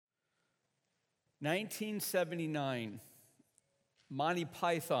1979, Monty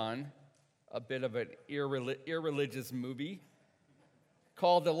Python, a bit of an irreligious movie,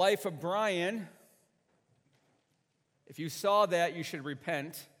 called The Life of Brian. If you saw that, you should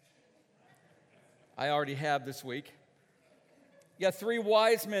repent. I already have this week. You got three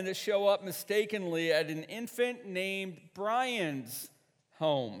wise men that show up mistakenly at an infant named Brian's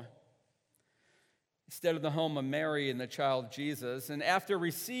home, instead of the home of Mary and the child Jesus. And after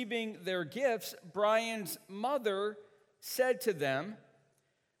receiving their gifts, Brian's mother said to them,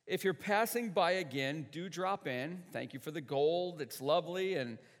 "If you're passing by again, do drop in. Thank you for the gold. It's lovely,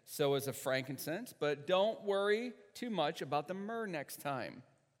 and so is the frankincense. But don't worry too much about the myrrh next time.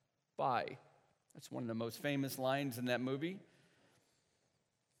 Bye." That's one of the most famous lines in that movie.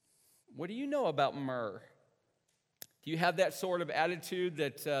 What do you know about myrrh? Do you have that sort of attitude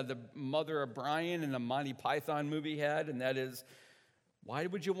that the mother of Brian in the Monty Python movie had? And that is, why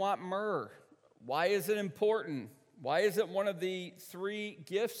would you want myrrh? Why is it important? Why is it one of the three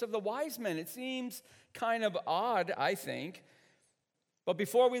gifts of the wise men? It seems kind of odd, I think. But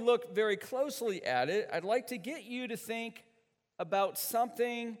before we look very closely at it, I'd like to get you to think about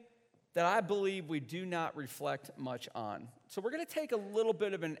something that I believe we do not reflect much on. So we're going to take a little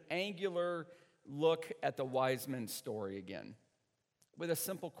bit of an angular look at the wise men's story again with a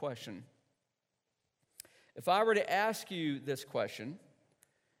simple question. If I were to ask you this question,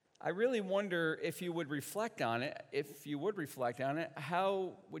 I really wonder if you would reflect on it. If you would reflect on it,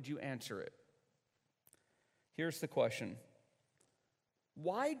 how would you answer it? Here's the question.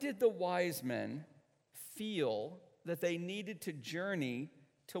 Why did the wise men feel that they needed to journey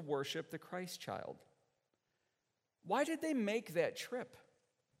to worship the Christ child? Why did they make that trip?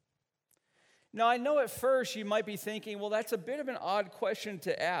 Now, I know at first you might be thinking, well, that's a bit of an odd question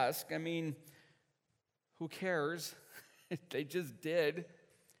to ask. I mean, who cares? They just did.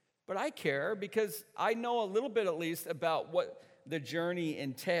 But I care because I know a little bit at least about what the journey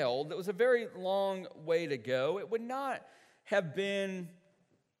entailed. It was a very long way to go. It would not have been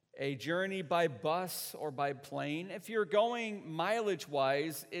a journey by bus or by plane. If you're going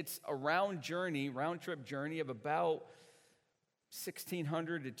mileage-wise, it's a round-trip journey of about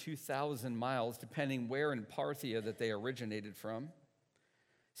 1,600 to 2,000 miles, depending where in Parthia that they originated from.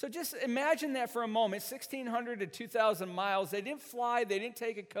 So just imagine that for a moment, 1,600 to 2,000 miles. They didn't fly, they didn't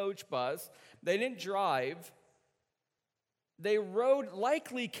take a coach bus, they didn't drive. They rode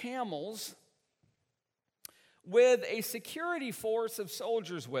likely camels with a security force of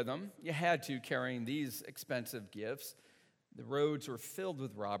soldiers with them. You had to, carrying these expensive gifts. The roads were filled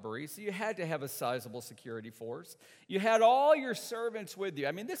with robbery, so you had to have a sizable security force. You had all your servants with you.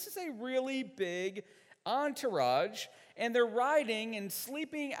 I mean, this is a really big entourage, and they're riding and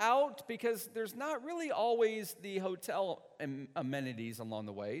sleeping out because there's not really always the hotel amenities along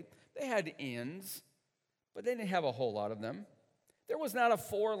the way. They had inns, but they didn't have a whole lot of them. There was not a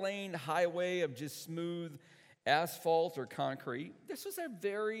 4-lane highway of just smooth asphalt or concrete. This was a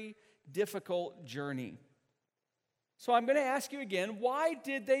very difficult journey. So I'm going to ask you again, why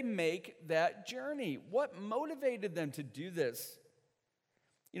did they make that journey? What motivated them to do this?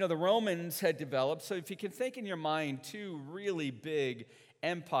 You know, the Romans had developed, so if you can think in your mind, two really big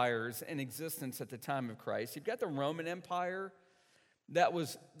empires in existence at the time of Christ. You've got the Roman Empire.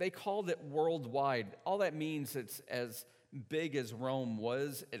 They called it worldwide. All that means it's as big as Rome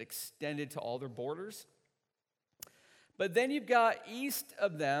was. It extended to all their borders. But then you've got east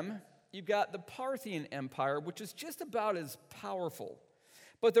of them, you've got the Parthian Empire, which is just about as powerful.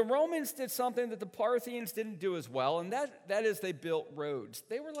 But the Romans did something that the Parthians didn't do as well, and that is they built roads.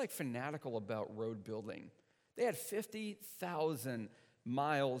 They were like fanatical about road building. They had 50,000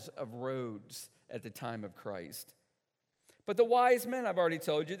 miles of roads at the time of Christ. But the wise men, I've already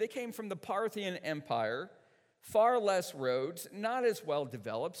told you, they came from the Parthian Empire, far less roads, not as well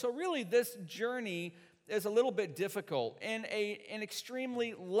developed. So really this journey is a little bit difficult. In an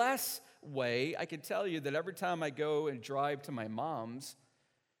extremely less way, I can tell you that every time I go and drive to my mom's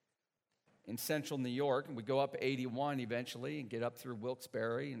in central New York, and we go up 81 eventually and get up through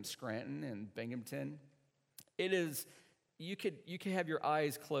Wilkes-Barre and Scranton and Binghamton, you could have your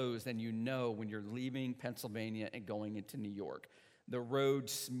eyes closed and you know when you're leaving Pennsylvania and going into New York. The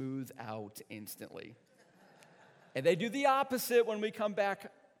roads smooth out instantly. And they do the opposite when we come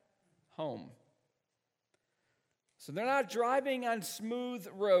back home. So they're not driving on smooth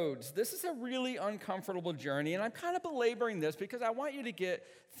roads. This is a really uncomfortable journey, and I'm kind of belaboring this because I want you to get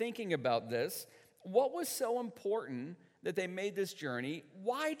thinking about this. What was so important that they made this journey?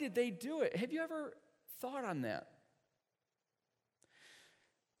 Why did they do it? Have you ever thought on that?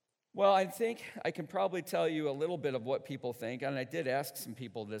 Well, I think I can probably tell you a little bit of what people think, and I did ask some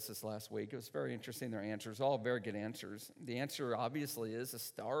people this last week. It was very interesting, their answers, all very good answers. The answer obviously is a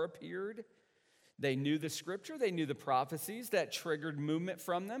star appeared. They knew the scripture, they knew the prophecies that triggered movement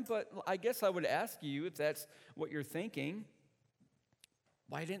from them, but I guess I would ask you, if that's what you're thinking,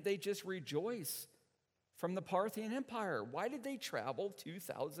 why didn't they just rejoice from the Parthian Empire? Why did they travel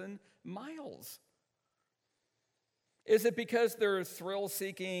 2,000 miles? Is it because they're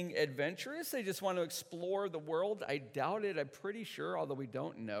thrill-seeking adventurous? They just want to explore the world? I doubt it. I'm pretty sure, although we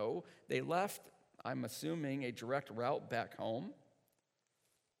don't know. They left, I'm assuming, a direct route back home.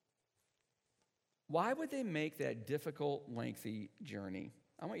 Why would they make that difficult, lengthy journey?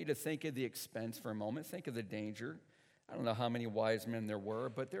 I want you to think of the expense for a moment. Think of the danger. I don't know how many wise men there were,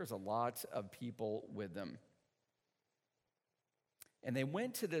 but there's a lot of people with them. And they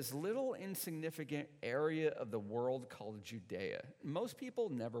went to this little insignificant area of the world called Judea. Most people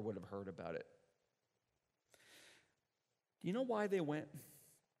never would have heard about it. Do you know why they went?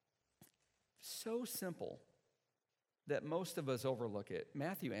 So simple that most of us overlook it.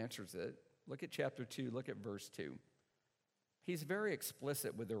 Matthew answers it. Look at chapter 2, look at verse 2. He's very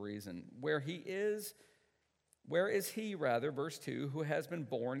explicit with the reason. Where is he, verse 2, who has been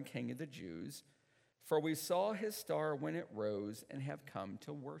born King of the Jews? For we saw his star when it rose and have come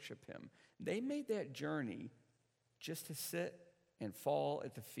to worship him. They made that journey just to sit and fall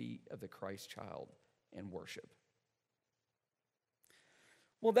at the feet of the Christ child and worship.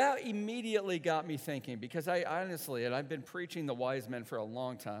 Well, that immediately got me thinking, because I honestly, and I've been preaching the wise men for a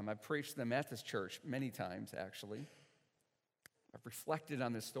long time. I've preached them at this church many times, actually. I've reflected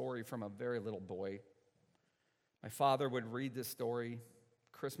on this story from a very little boy. My father would read this story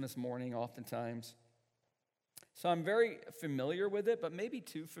Christmas morning oftentimes. So I'm very familiar with it, but maybe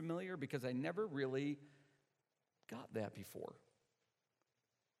too familiar because I never really got that before.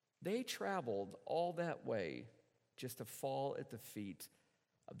 They traveled all that way just to fall at the feet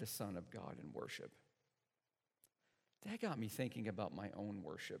of the Son of God in worship. That got me thinking about my own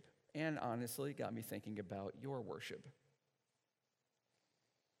worship, and honestly got me thinking about your worship.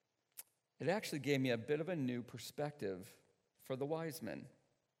 It actually gave me a bit of a new perspective for the wise men.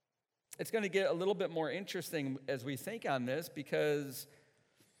 It's going to get a little bit more interesting as we think on this because,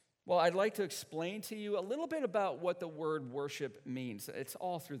 well, I'd like to explain to you a little bit about what the word worship means. It's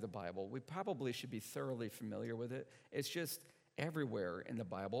all through the Bible. We probably should be thoroughly familiar with it. It's just everywhere in the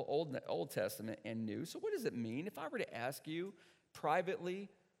Bible, Old Testament and New. So what does it mean? If I were to ask you privately,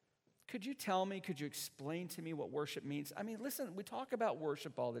 could you explain to me what worship means? I mean, listen, we talk about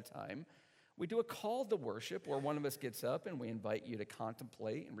worship all the time. We do a call to worship where one of us gets up and we invite you to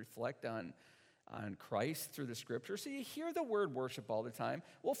contemplate and reflect on Christ through the scripture. So you hear the word worship all the time.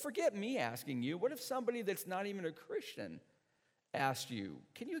 Well, forget me asking you. What if somebody that's not even a Christian asked you,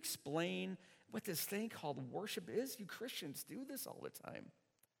 can you explain what this thing called worship is? You Christians do this all the time.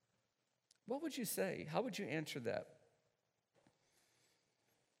 What would you say? How would you answer that?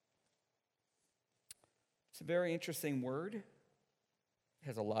 It's a very interesting word. It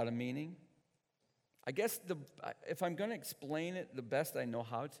has a lot of meaning. I guess if I'm going to explain it the best I know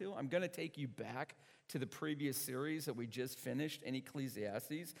how to, I'm going to take you back to the previous series that we just finished in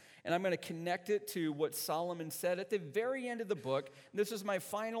Ecclesiastes, and I'm going to connect it to what Solomon said at the very end of the book. This is my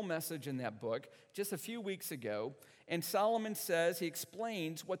final message in that book just a few weeks ago, and Solomon says, he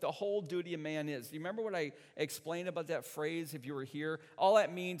explains what the whole duty of man is. Do you remember what I explained about that phrase if you were here? All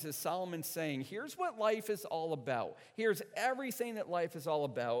that means is Solomon saying, here's what life is all about. Here's everything that life is all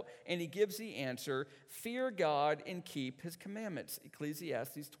about, and he gives the answer, fear God and keep his commandments.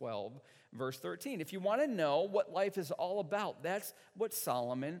 Ecclesiastes 12, verse 13. If you want to know what life is all about, that's what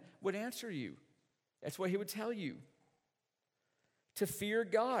Solomon would answer you. That's what he would tell you. To fear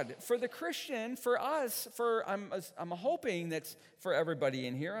God. For the Christian, for us, I'm hoping that's for everybody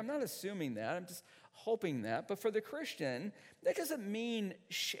in here. I'm not assuming that. I'm just hoping that. But for the Christian, that doesn't mean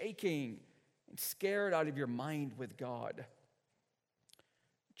shaking and scared out of your mind with God.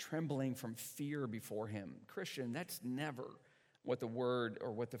 Trembling from fear before him. Christian, that's never what the word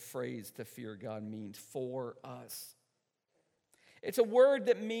or what the phrase to fear God means for us. It's a word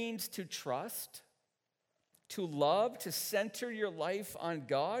that means to trust, to love, to center your life on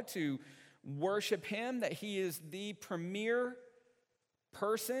God, to worship him, that he is the premier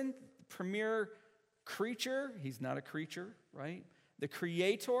person, premier creature. He's not a creature, right? The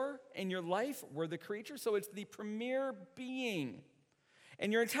creator in your life, we're the creature, so it's the premier being.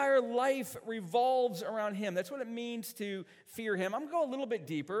 And your entire life revolves around him. That's what it means to fear him. I'm going to go a little bit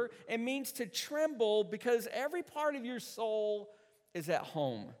deeper. It means to tremble because every part of your soul is at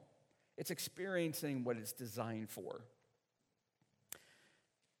home. It's experiencing what it's designed for.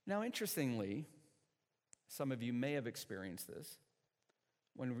 Now, interestingly, some of you may have experienced this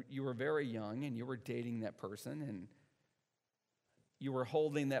when you were very young and you were dating that person and you were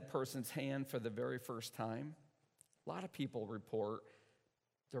holding that person's hand for the very first time. A lot of people report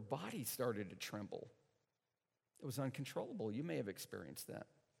their body started to tremble. It was uncontrollable. You may have experienced that.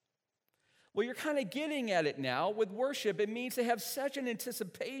 Well, you're kind of getting at it now. With worship, it means to have such an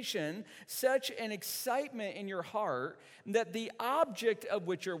anticipation, such an excitement in your heart that the object of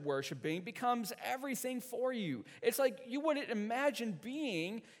which you're worshiping becomes everything for you. It's like you wouldn't imagine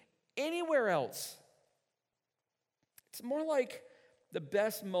being anywhere else. It's more like the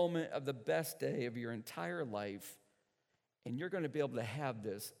best moment of the best day of your entire life, and you're going to be able to have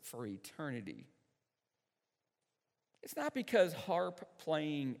this for eternity. It's not because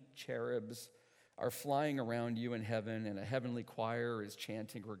harp-playing cherubs are flying around you in heaven and a heavenly choir is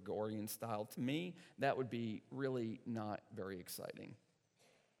chanting Gregorian style. To me, that would be really not very exciting.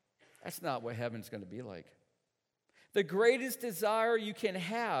 That's not what heaven's going to be like. The greatest desire you can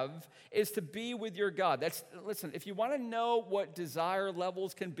have is to be with your God. Listen, if you want to know what desire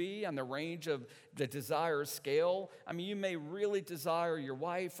levels can be on the range of the desire scale, I mean, you may really desire your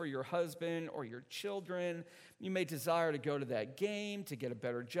wife or your husband or your children. You may desire to go to that game, to get a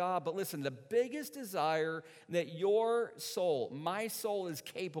better job. But listen, the biggest desire that your soul, my soul, is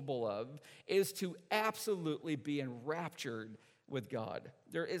capable of is to absolutely be enraptured with God.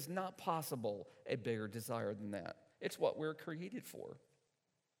 There is not possible a bigger desire than that. It's what we're created for.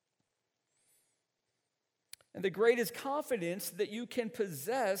 And the greatest confidence that you can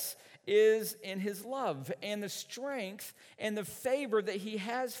possess is in his love, and the strength and the favor that he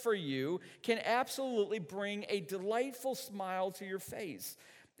has for you can absolutely bring a delightful smile to your face.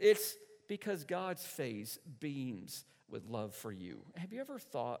 It's because God's face beams with love for you. Have you ever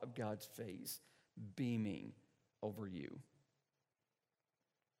thought of God's face beaming over you?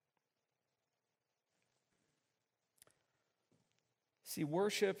 See,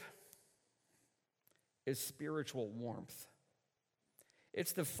 worship is spiritual warmth.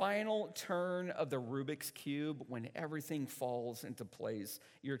 It's the final turn of the Rubik's Cube when everything falls into place.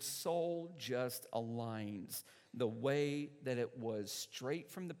 Your soul just aligns the way that it was straight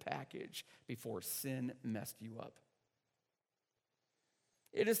from the package before sin messed you up.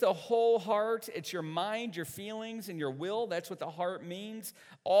 It is the whole heart. It's your mind, your feelings, and your will. That's what the heart means.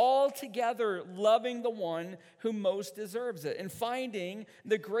 All together loving the one who most deserves it and finding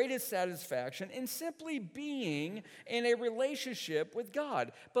the greatest satisfaction in simply being in a relationship with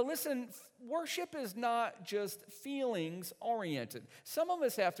God. But listen, worship is not just feelings oriented. Some of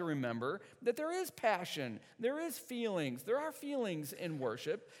us have to remember that there is passion, there is feelings, there are feelings in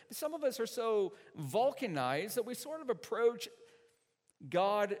worship. Some of us are so vulcanized that we sort of approach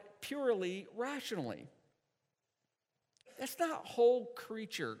God purely rationally. That's not whole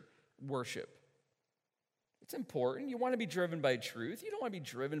creature worship. It's important. You want to be driven by truth. You don't want to be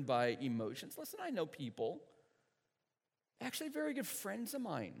driven by emotions. Listen, I know people, actually very good friends of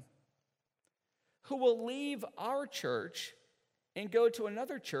mine, who will leave our church and go to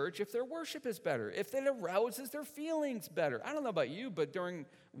another church if their worship is better, if it arouses their feelings better. I don't know about you, but during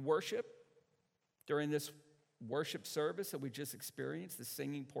worship, during this worship service that we just experienced, the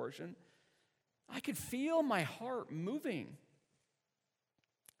singing portion, I could feel my heart moving.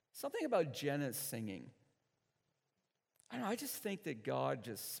 Something about Jenna's singing. I don't know, I just think that God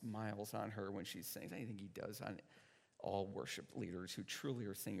just smiles on her when she sings. I think he does on all worship leaders who truly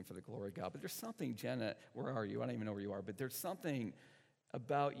are singing for the glory of God. But there's something, Jenna, where are you? I don't even know where you are, but there's something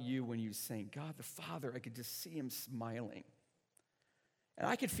about you when you sing, God the Father, I could just see him smiling. And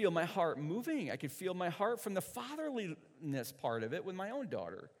I could feel my heart moving. I could feel my heart from the fatherliness part of it with my own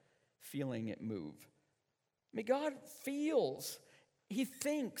daughter, feeling it move. I mean, God feels. He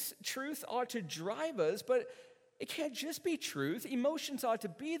thinks. Truth ought to drive us, but it can't just be truth. Emotions ought to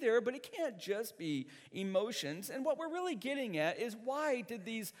be there, but it can't just be emotions. And what we're really getting at is, why did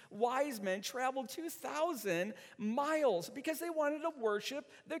these wise men travel 2,000 miles? Because they wanted to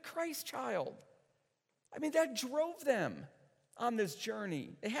worship the Christ child. I mean, that drove them on this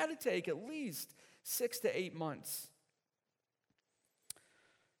journey. It had to take at least 6 to 8 months.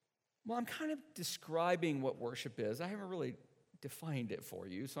 Well, I'm kind of describing what worship is. I haven't really defined it for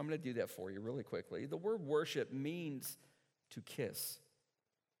you, so I'm going to do that for you really quickly. The word worship means to kiss.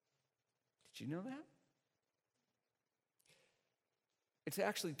 Did you know that? It's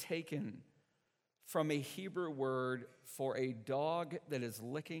actually taken from a Hebrew word for a dog that is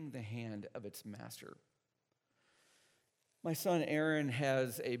licking the hand of its master. My son Aaron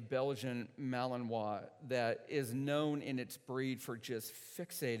has a Belgian Malinois that is known in its breed for just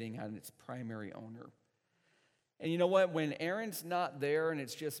fixating on its primary owner. And you know what? When Aaron's not there and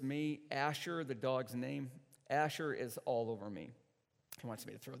it's just me, Asher, the dog's name, Asher is all over me. He wants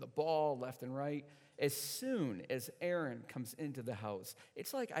me to throw the ball left and right. As soon as Aaron comes into the house,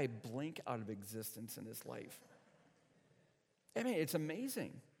 it's like I blink out of existence in his life. I mean, it's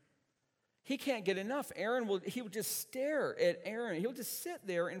amazing. He can't get enough. He would just stare at Aaron. He'll just sit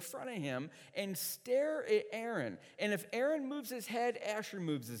there in front of him and stare at Aaron. And if Aaron moves his head, Asher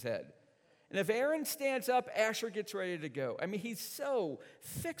moves his head. And if Aaron stands up, Asher gets ready to go. I mean, he's so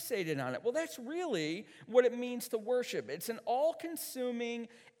fixated on it. Well, that's really what it means to worship. It's an all-consuming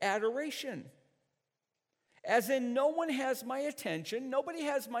adoration. As in, no one has my attention, nobody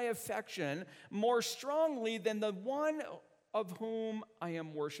has my affection more strongly than the one of whom I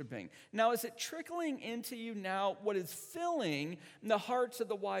am worshiping. Now, is it trickling into you now what is filling the hearts of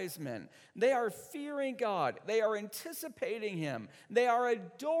the wise men? They are fearing God. They are anticipating Him. They are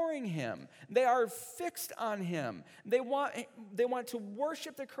adoring Him. They are fixed on Him. They want to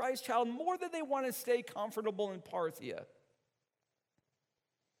worship the Christ child more than they want to stay comfortable in Parthia.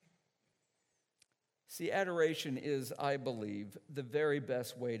 See, adoration is, I believe, the very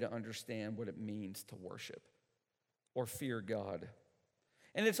best way to understand what it means to worship or fear God.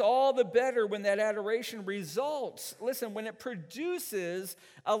 And it's all the better when that adoration results, listen, when it produces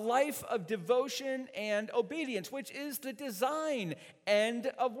a life of devotion and obedience, which is the design end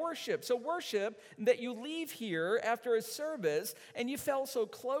of worship. So worship that you leave here after a service and you felt so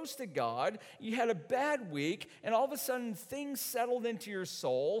close to God, you had a bad week, and all of a sudden things settled into your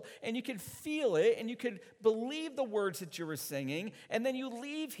soul, and you could feel it, and you could believe the words that you were singing, and then you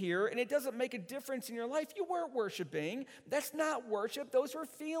leave here and it doesn't make a difference in your life. You weren't worshiping. That's not worship. Those were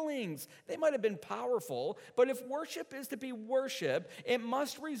feelings. They might have been powerful, but if worship is to be worship, it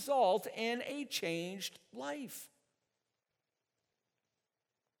must result in a changed life.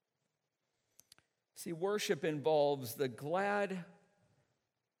 See, worship involves the glad,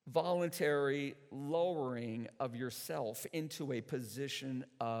 voluntary lowering of yourself into a position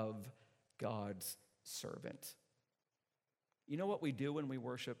of God's servant. You know what we do when we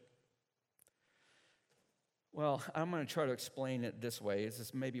worship? Well, I'm going to try to explain it this way. This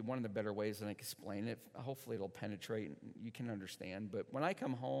is maybe one of the better ways that I can explain it. Hopefully it'll penetrate and you can understand. But when I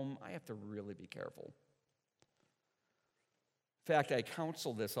come home, I have to really be careful. In fact, I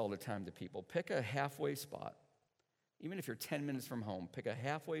counsel this all the time to people. Pick a halfway spot. Even if you're 10 minutes from home, pick a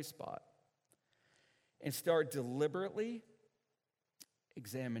halfway spot and start deliberately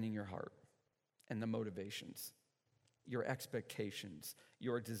examining your heart and the motivations, your expectations,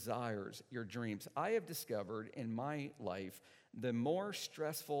 your desires, your dreams. I have discovered in my life, the more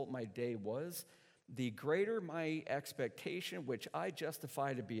stressful my day was, the greater my expectation, which I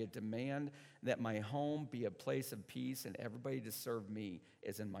justify to be a demand that my home be a place of peace and everybody to serve me,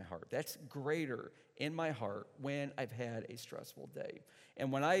 is in my heart. That's greater in my heart when I've had a stressful day.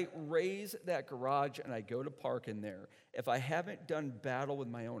 And when I raise that garage and I go to park in there, if I haven't done battle with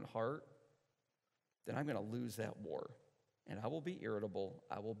my own heart, then I'm going to lose that war. And I will be irritable,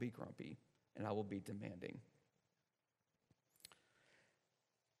 I will be grumpy, and I will be demanding.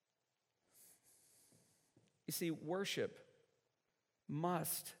 You see, worship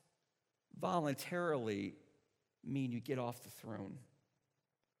must voluntarily mean you get off the throne.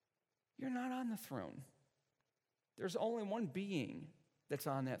 You're not on the throne. There's only one being that's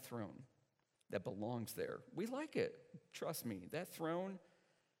on that throne that belongs there. We like it. Trust me, that throne,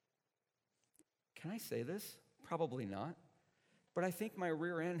 can I say this? Probably not. But I think my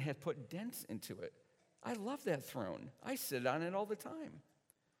rear end had put dents into it. I love that throne. I sit on it all the time.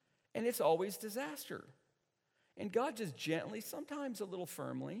 And it's always disaster. And God just gently, sometimes a little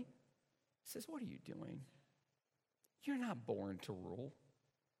firmly, says, what are you doing? You're not born to rule.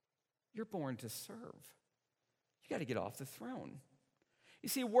 You're born to serve. You got to get off the throne. You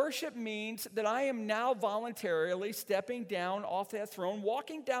see, worship means that I am now voluntarily stepping down off that throne,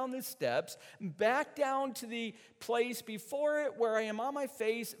 walking down the steps, back down to the place before it where I am on my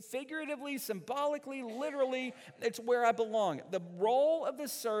face, figuratively, symbolically, literally, it's where I belong. The role of the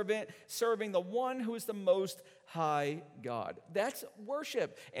servant, serving the one who is the most high God. That's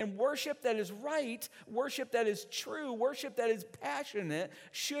worship. And worship that is right, worship that is true, worship that is passionate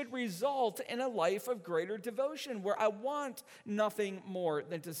should result in a life of greater devotion where I want nothing more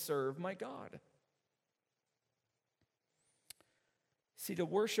than to serve my God. See, to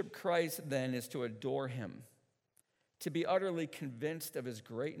worship Christ then is to adore Him, to be utterly convinced of His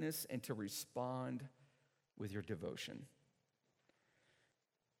greatness, and to respond with your devotion.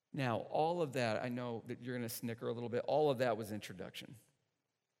 Now, all of that, I know that you're going to snicker a little bit. All of that was introduction.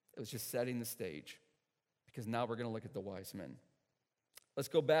 It was just setting the stage, because now we're going to look at the wise men. Let's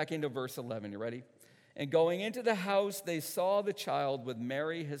go back into verse 11. You ready? And going into the house, they saw the child with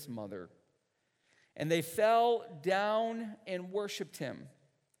Mary, his mother. And they fell down and worshiped him.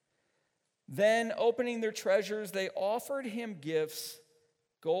 Then, opening their treasures, they offered him gifts,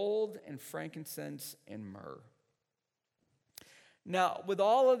 gold and frankincense and myrrh. Now, with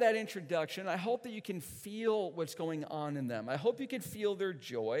all of that introduction, I hope that you can feel what's going on in them. I hope you can feel their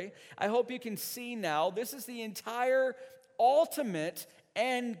joy. I hope you can see now this is the entire ultimate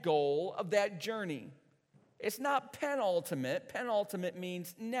end goal of that journey. It's not penultimate. Penultimate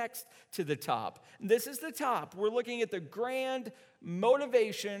means next to the top. This is the top. We're looking at the grand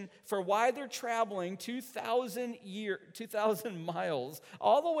motivation for why they're traveling 2,000 miles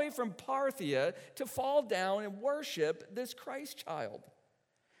all the way from Parthia to fall down and worship this Christ child.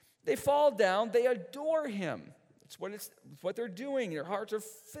 They fall down, they adore him. It's what they're doing. Their hearts are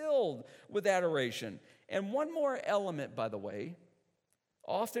filled with adoration. And one more element, by the way,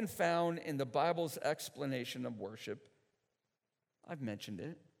 often found in the Bible's explanation of worship, I've mentioned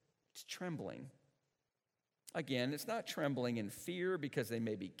it, it's trembling. Again, it's not trembling in fear because they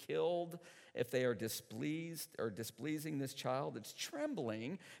may be killed if they are displeased or displeasing this child. It's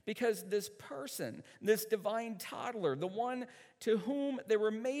trembling because this person, this divine toddler, the one to whom they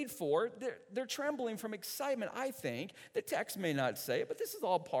were made for, they're trembling from excitement, I think. The text may not say it, but this is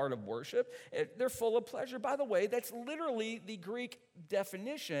all part of worship. They're full of pleasure. By the way, that's literally the Greek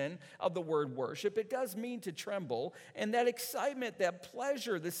definition of the word worship. It does mean to tremble. And that excitement, that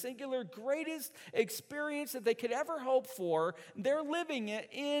pleasure, the singular greatest experience that they could ever hope for, they're living it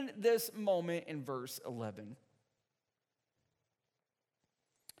in this moment in verse 11.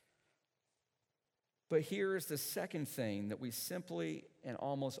 But here is the second thing that we simply and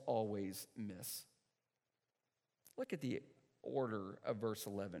almost always miss. Look at the order of verse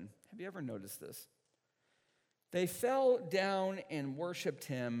 11. Have you ever noticed this? They fell down and worshiped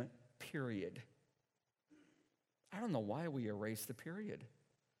him, period. I don't know why we erase the period.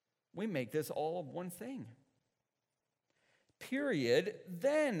 We make this all one thing. Period.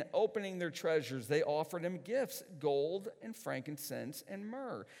 Then, opening their treasures, they offered him gifts, gold and frankincense and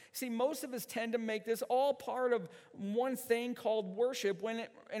myrrh. See, most of us tend to make this all part of one thing called worship, when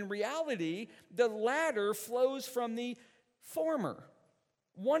in reality, the latter flows from the former.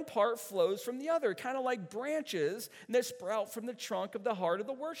 One part flows from the other, kind of like branches that sprout from the trunk of the heart of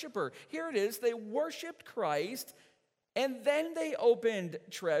the worshiper. Here it is, they worshiped Christ, and then they opened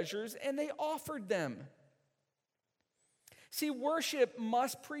treasures and they offered them. See, worship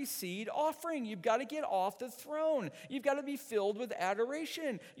must precede offering. You've got to get off the throne. You've got to be filled with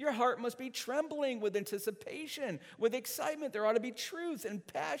adoration. Your heart must be trembling with anticipation, with excitement. There ought to be truth and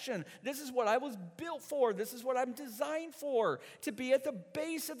passion. This is what I was built for. This is what I'm designed for, to be at the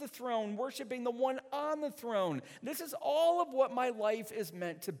base of the throne, worshiping the one on the throne. This is all of what my life is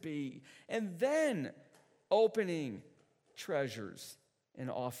meant to be. And then opening treasures and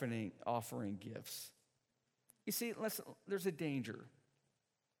offering gifts. You see, listen, there's a danger.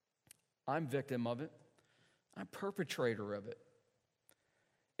 I'm victim of it. I'm perpetrator of it.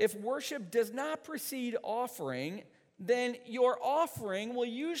 If worship does not precede offering, then your offering will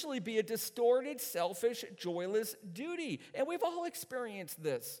usually be a distorted, selfish, joyless duty. And we've all experienced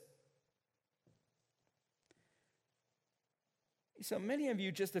this. So many of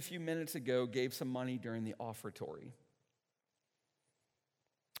you just a few minutes ago gave some money during the offertory.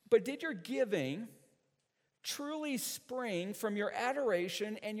 But did your giving truly spring from your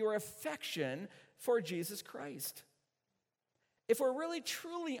adoration and your affection for Jesus Christ? If we're really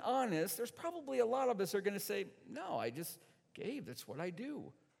truly honest, there's probably a lot of us are going to say, no, I just gave. That's what I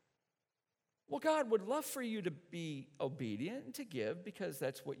do. Well, God would love for you to be obedient and to give because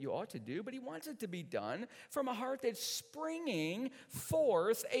that's what you ought to do, but he wants it to be done from a heart that's springing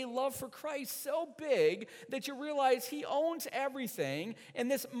forth a love for Christ so big that you realize he owns everything,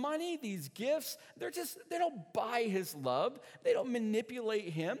 and this money, these gifts, they don't buy his love. They don't manipulate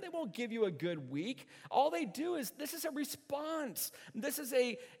him. They won't give you a good week. All they do is, this is a response. This is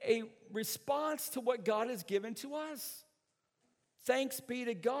a response to what God has given to us. Thanks be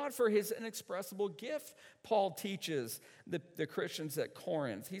to God for his inexpressible gift, Paul teaches the Christians at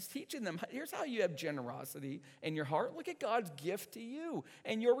Corinth. He's teaching them, here's how you have generosity in your heart. Look at God's gift to you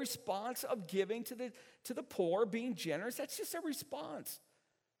and your response of giving to the poor, being generous. That's just a response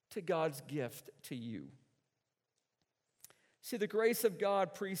to God's gift to you. See, the grace of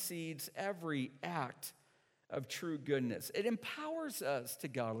God precedes every act of true goodness. It empowers us to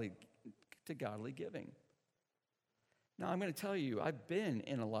godly giving. Now, I'm going to tell you, I've been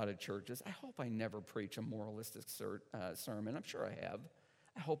in a lot of churches. I hope I never preach a moralistic sermon. I'm sure I have.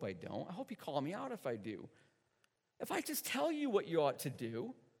 I hope I don't. I hope you call me out if I do. If I just tell you what you ought to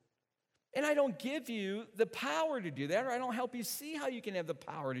do, And I don't give you the power to do that, or I don't help you see how you can have the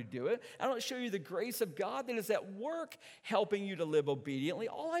power to do it. I don't show you the grace of God that is at work helping you to live obediently.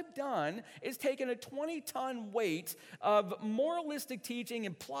 All I've done is taken a 20-ton weight of moralistic teaching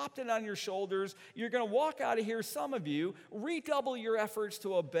and plopped it on your shoulders. You're going to walk out of here, some of you, redouble your efforts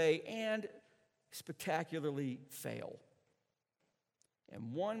to obey, and spectacularly fail.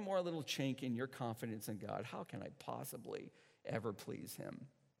 And one more little chink in your confidence in God. How can I possibly ever please him?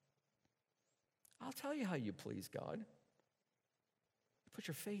 I'll tell you how you please God. You put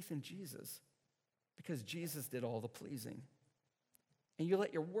your faith in Jesus, because Jesus did all the pleasing. And you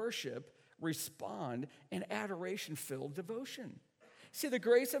let your worship respond in adoration-filled devotion. See, the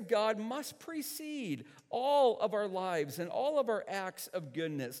grace of God must precede all of our lives and all of our acts of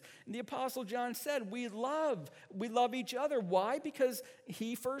goodness. And the Apostle John said, we love each other. Why? Because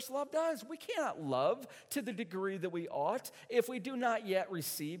he first loved us. We cannot love to the degree that we ought if we do not yet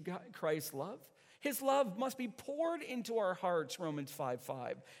receive Christ's love. His love must be poured into our hearts, Romans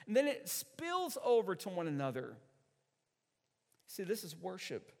 5:5. And then it spills over to one another. See, this is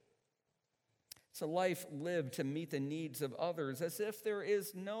worship. It's a life lived to meet the needs of others as if there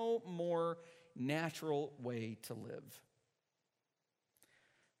is no more natural way to live.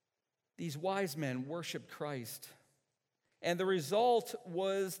 These wise men worshiped Christ, and the result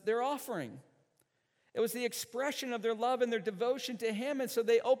was their offering. It was the expression of their love and their devotion to him, and so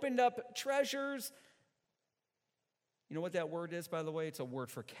they opened up treasures. You know what that word is, by the way? It's a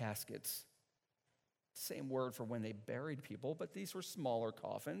word for caskets. Same word for when they buried people, but these were smaller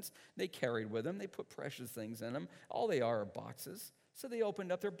coffins. They carried with them. They put precious things in them. All they are boxes. So they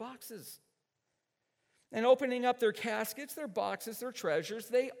opened up their boxes. And opening up their caskets, their boxes, their treasures,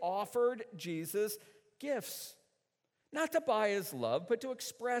 they offered Jesus gifts. Not to buy his love, but to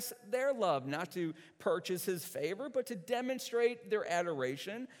express their love. Not to purchase his favor, but to demonstrate their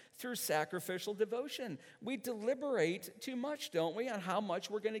adoration through sacrificial devotion. We deliberate too much, don't we, on how much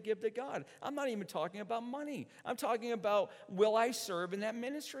we're going to give to God. I'm not even talking about money. I'm talking about, will I serve in that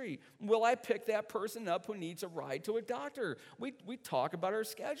ministry? Will I pick that person up who needs a ride to a doctor? We talk about our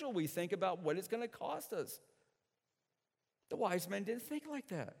schedule. We think about what it's going to cost us. The wise men didn't think like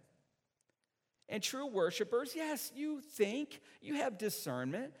that. And true worshipers, yes, you think, you have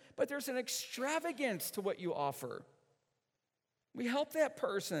discernment, but there's an extravagance to what you offer. We help that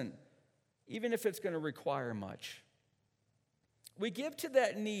person, even if it's going to require much. We give to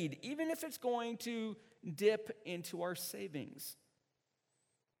that need, even if it's going to dip into our savings.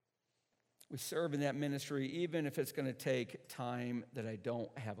 We serve in that ministry, even if it's going to take time that I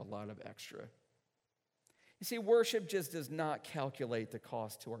don't have a lot of extra. You see, worship just does not calculate the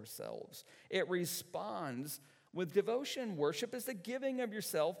cost to ourselves. It responds with devotion. Worship is the giving of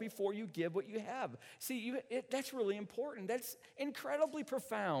yourself before you give what you have. See, that's really important. That's incredibly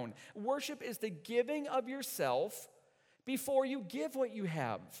profound. Worship is the giving of yourself before you give what you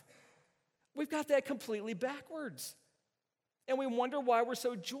have. We've got that completely backwards. And we wonder why we're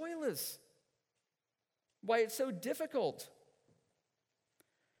so joyless, why it's so difficult.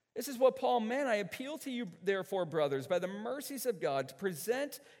 This is what Paul meant. I appeal to you, therefore, brothers, by the mercies of God, to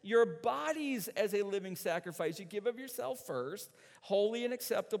present your bodies as a living sacrifice. You give of yourself first, holy and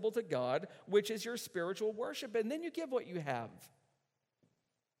acceptable to God, which is your spiritual worship, and then you give what you have.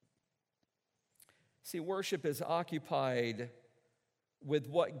 See, worship is occupied with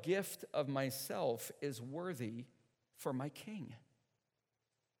what gift of myself is worthy for my King.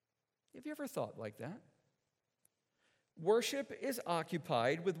 Have you ever thought like that? Worship is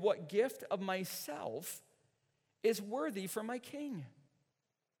occupied with what gift of myself is worthy for my King.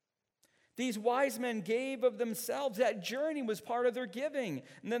 These wise men gave of themselves. That journey was part of their giving.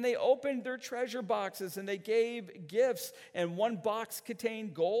 And then they opened their treasure boxes and they gave gifts. And one box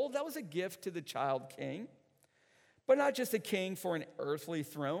contained gold. That was a gift to the child king. But not just a king for an earthly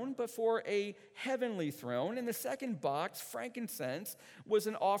throne, but for a heavenly throne. And the second box, frankincense, was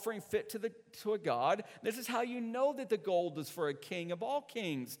an offering fit to a god. This is how you know that the gold is for a king of all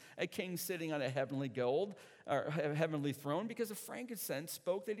kings, a king sitting on a heavenly gold or a heavenly throne, because the frankincense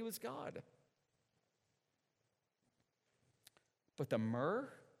spoke that he was God. But the myrrh,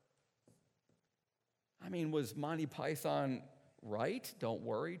 was Monty Python right? Don't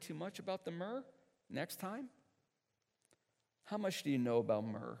worry too much about the myrrh next time. How much do you know about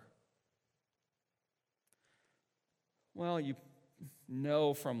myrrh? Well, you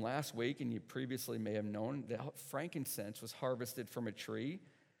know from last week, and you previously may have known, that frankincense was harvested from a tree.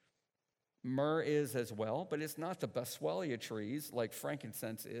 Myrrh is as well, but it's not the boswellia trees like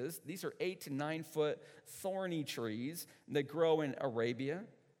frankincense is. These are 8 to 9 foot thorny trees that grow in Arabia,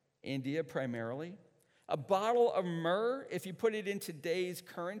 India primarily. A bottle of myrrh, if you put it in today's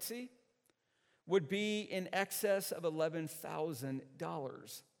currency, would be in excess of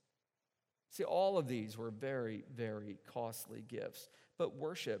 $11,000. See, all of these were very, very costly gifts, but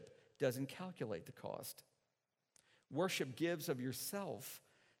worship doesn't calculate the cost. Worship gives of yourself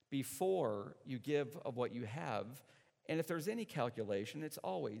before you give of what you have, and if there's any calculation, it's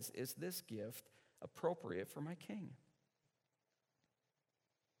always, is this gift appropriate for my King?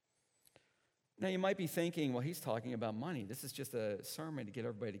 Now, you might be thinking, well, he's talking about money. This is just a sermon to get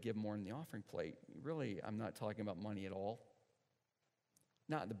everybody to give more in the offering plate. Really, I'm not talking about money at all.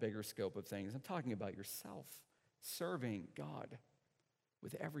 Not in the bigger scope of things. I'm talking about yourself, serving God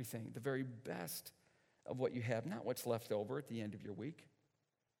with everything, the very best of what you have, not what's left over at the end of your week.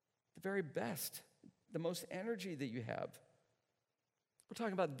 The very best, the most energy that you have. We're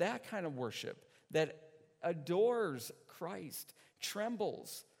talking about that kind of worship that adores Christ,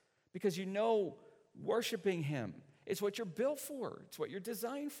 trembles, because you know worshiping him is what you're built for. It's what you're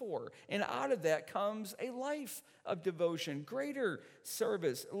designed for. And out of that comes a life of devotion, greater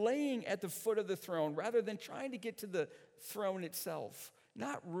service, laying at the foot of the throne rather than trying to get to the throne itself.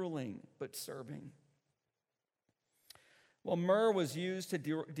 Not ruling, but serving. Well, myrrh was used to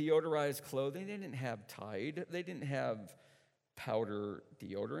deodorize clothing. They didn't have Tide. They didn't have powder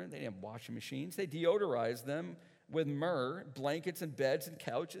deodorant. They didn't have washing machines. They deodorized them with myrrh. Blankets and beds and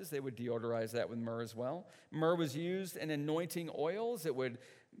couches, they would deodorize that with myrrh as well. Myrrh was used in anointing oils. It would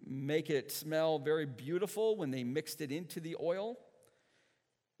make it smell very beautiful when they mixed it into the oil.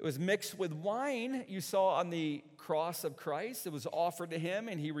 It was mixed with wine. You saw on the cross of Christ, it was offered to him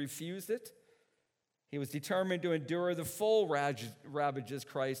and he refused it. He was determined to endure the full ravages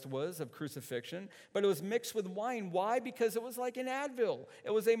Christ was of crucifixion, but it was mixed with wine. Why? Because it was like an Advil.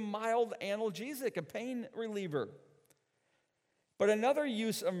 It was a mild analgesic, a pain reliever. But another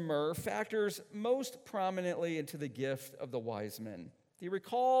use of myrrh factors most prominently into the gift of the wise men. Do you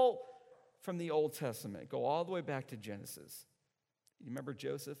recall from the Old Testament? Go all the way back to Genesis. You remember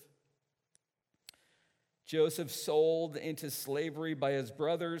Joseph? Joseph sold into slavery by his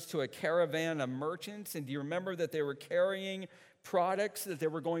brothers to a caravan of merchants. And do you remember that they were carrying products that they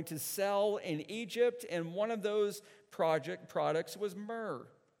were going to sell in Egypt? And one of those products was myrrh.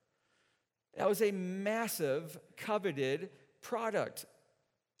 That was a massive, coveted product,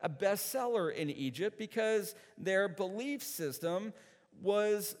 a bestseller in Egypt because their belief system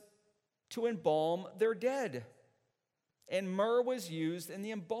was to embalm their dead. And myrrh was used in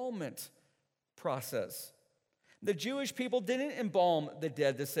the embalmment process. The Jewish people didn't embalm the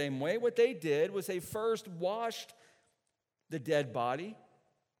dead the same way. What they did was they first washed the dead body,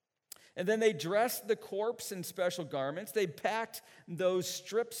 and then they dressed the corpse in special garments. They packed those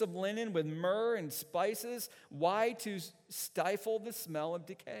strips of linen with myrrh and spices. Why? To stifle the smell of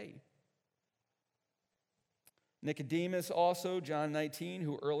decay. Nicodemus also, John 19,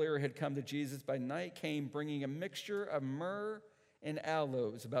 who earlier had come to Jesus by night, came bringing a mixture of myrrh and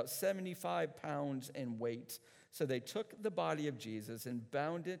aloes, about 75 pounds in weight. So they took the body of Jesus and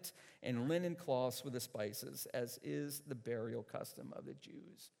bound it in linen cloths with the spices, as is the burial custom of the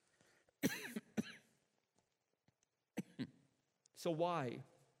Jews. So why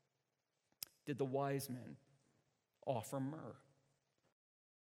did the wise men offer myrrh?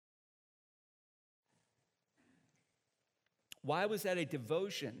 Why was that a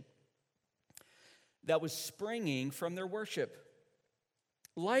devotion that was springing from their worship?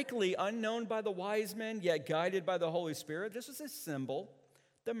 Likely unknown by the wise men, yet guided by the Holy Spirit, this was a symbol.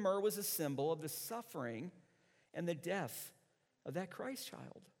 The myrrh was a symbol of the suffering and the death of that Christ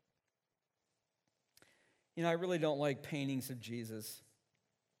child. You know, I really don't like paintings of Jesus.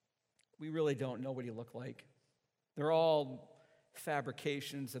 We really don't know what he looked like. They're all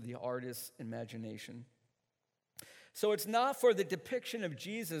fabrications of the artist's imagination. So it's not for the depiction of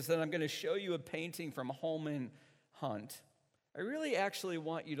Jesus that I'm going to show you a painting from Holman Hunt. I really actually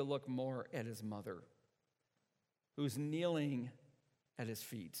want you to look more at his mother, who's kneeling at his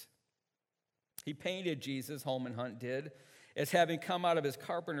feet. He painted Jesus, Holman Hunt did, as having come out of his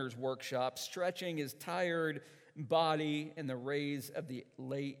carpenter's workshop, stretching his tired body in the rays of the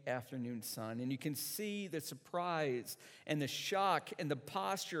late afternoon sun. And you can see the surprise and the shock and the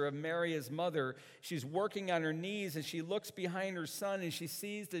posture of Mary, his mother. She's working on her knees and she looks behind her son and she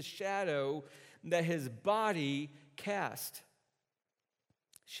sees the shadow that his body cast.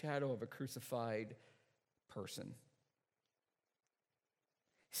 Shadow of a crucified person.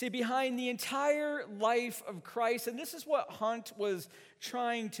 See, behind the entire life of Christ, and this is what Hunt was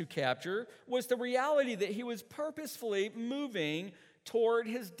trying to capture, was the reality that he was purposefully moving toward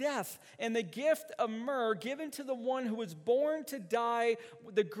his death. And the gift of myrrh given to the one who was born to die,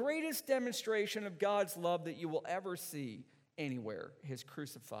 the greatest demonstration of God's love that you will ever see anywhere, his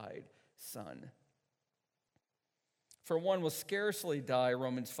crucified son. For one will scarcely die,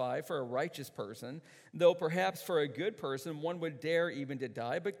 Romans 5, for a righteous person, though perhaps for a good person one would dare even to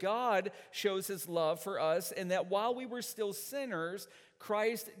die. But God shows his love for us in that while we were still sinners,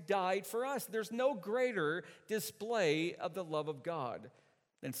 Christ died for us. There's no greater display of the love of God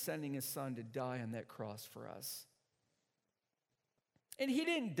than sending his son to die on that cross for us. And he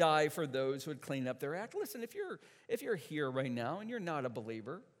didn't die for those who would clean up their act. Listen, if you're here right now and you're not a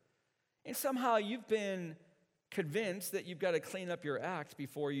believer, and somehow you've been convinced that you've got to clean up your act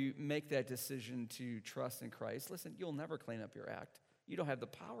before you make that decision to trust in Christ, listen, you'll never clean up your act. You don't have the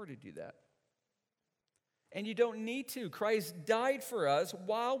power to do that. And you don't need to. Christ died for us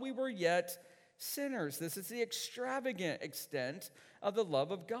while we were yet sinners. This is the extravagant extent of the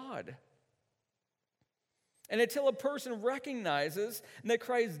love of God. And until a person recognizes that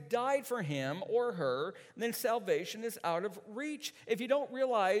Christ died for him or her, then salvation is out of reach. If you don't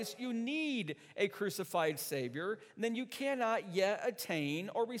realize you need a crucified Savior, then you cannot yet attain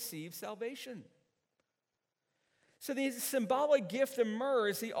or receive salvation. So the symbolic gift of myrrh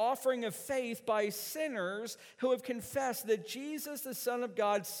is the offering of faith by sinners who have confessed that Jesus, the Son of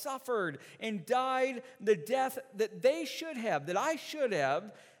God, suffered and died the death that they should have, that I should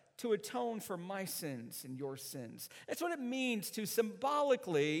have, to atone for my sins and your sins. That's what it means to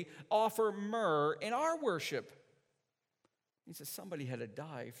symbolically offer myrrh in our worship. It means that somebody had to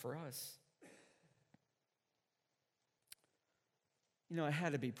die for us. You know, it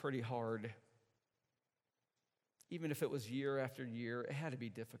had to be pretty hard. Even if it was year after year, it had to be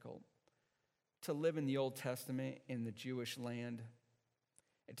difficult to live in the Old Testament in the Jewish land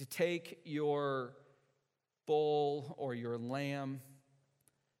and to take your bull or your lamb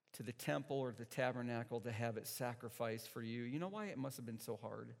to the temple or the tabernacle to have it sacrificed for you. You know why it must have been so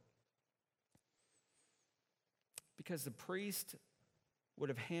hard? Because the priest would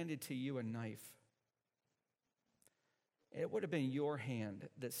have handed to you a knife. It would have been your hand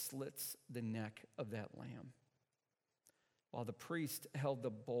that slits the neck of that lamb, while the priest held the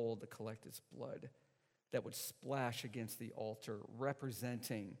bowl to collect its blood that would splash against the altar,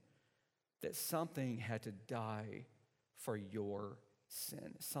 representing that something had to die for your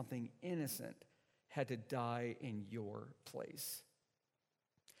sin. Something innocent had to die in your place.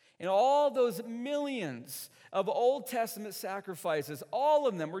 And all those millions of Old Testament sacrifices, all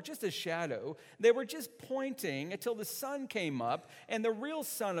of them were just a shadow. They were just pointing until the sun came up and the real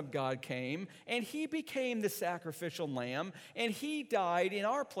Son of God came, and he became the sacrificial lamb, and he died in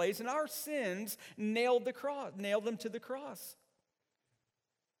our place, and our sins nailed them to the cross.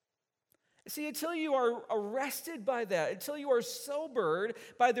 See, until you are arrested by that, until you are sobered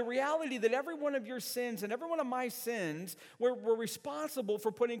by the reality that every one of your sins and every one of my sins were responsible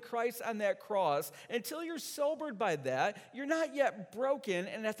for putting Christ on that cross, until you're sobered by that, you're not yet broken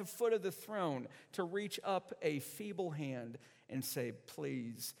and at the foot of the throne to reach up a feeble hand and say,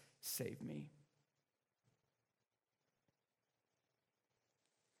 please save me.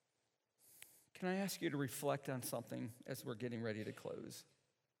 Can I ask you to reflect on something as we're getting ready to close?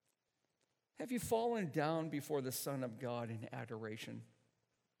 Have you fallen down before the Son of God in adoration?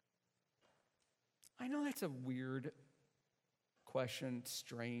 I know that's a weird question,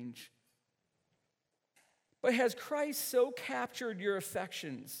 strange. But has Christ so captured your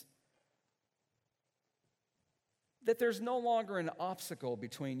affections that there's no longer an obstacle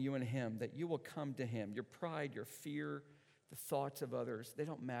between you and him, that you will come to him? Your pride, your fear, the thoughts of others, they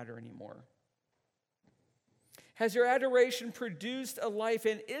don't matter anymore. Has your adoration produced a life,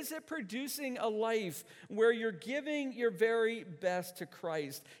 and is it producing a life where you're giving your very best to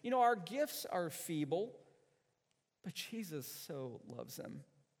Christ? You know, our gifts are feeble, but Jesus so loves them.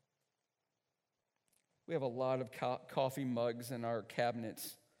 We have a lot of coffee mugs in our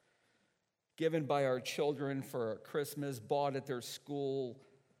cabinets, given by our children for Christmas, bought at their school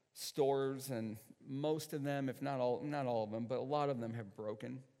stores, and most of them, if not all of them, but a lot of them have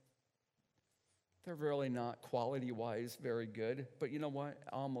broken. They're really not quality-wise very good. But you know what?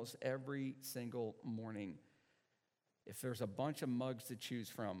 Almost every single morning, if there's a bunch of mugs to choose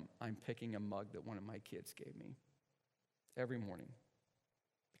from, I'm picking a mug that one of my kids gave me. Every morning.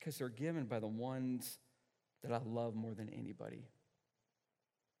 Because they're given by the ones that I love more than anybody.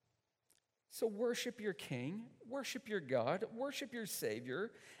 So worship your King, worship your God, worship your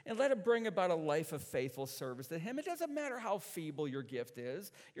Savior, and let it bring about a life of faithful service to him. It doesn't matter how feeble your gift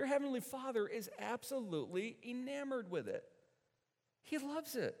is. Your Heavenly Father is absolutely enamored with it. He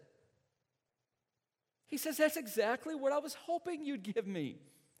loves it. He says, that's exactly what I was hoping you'd give me.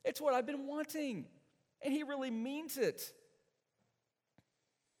 It's what I've been wanting. And he really means it.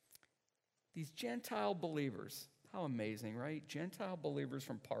 These Gentile believers, How amazing, right? Gentile believers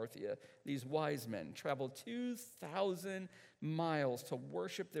from Parthia, these wise men, traveled 2,000 miles to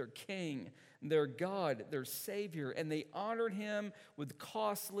worship their king, their God, their Savior, and they honored him with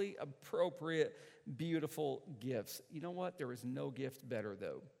costly, appropriate, beautiful gifts. You know what? There is no gift better,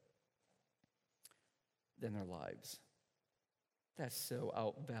 though, than their lives. That so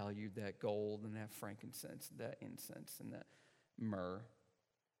outvalued that gold and that frankincense, that incense and that myrrh.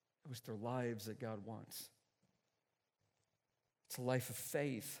 It was their lives that God wants. It's a life of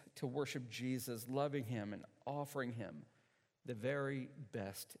faith to worship Jesus, loving him and offering him the very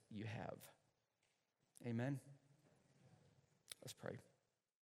best you have. Amen. Let's pray.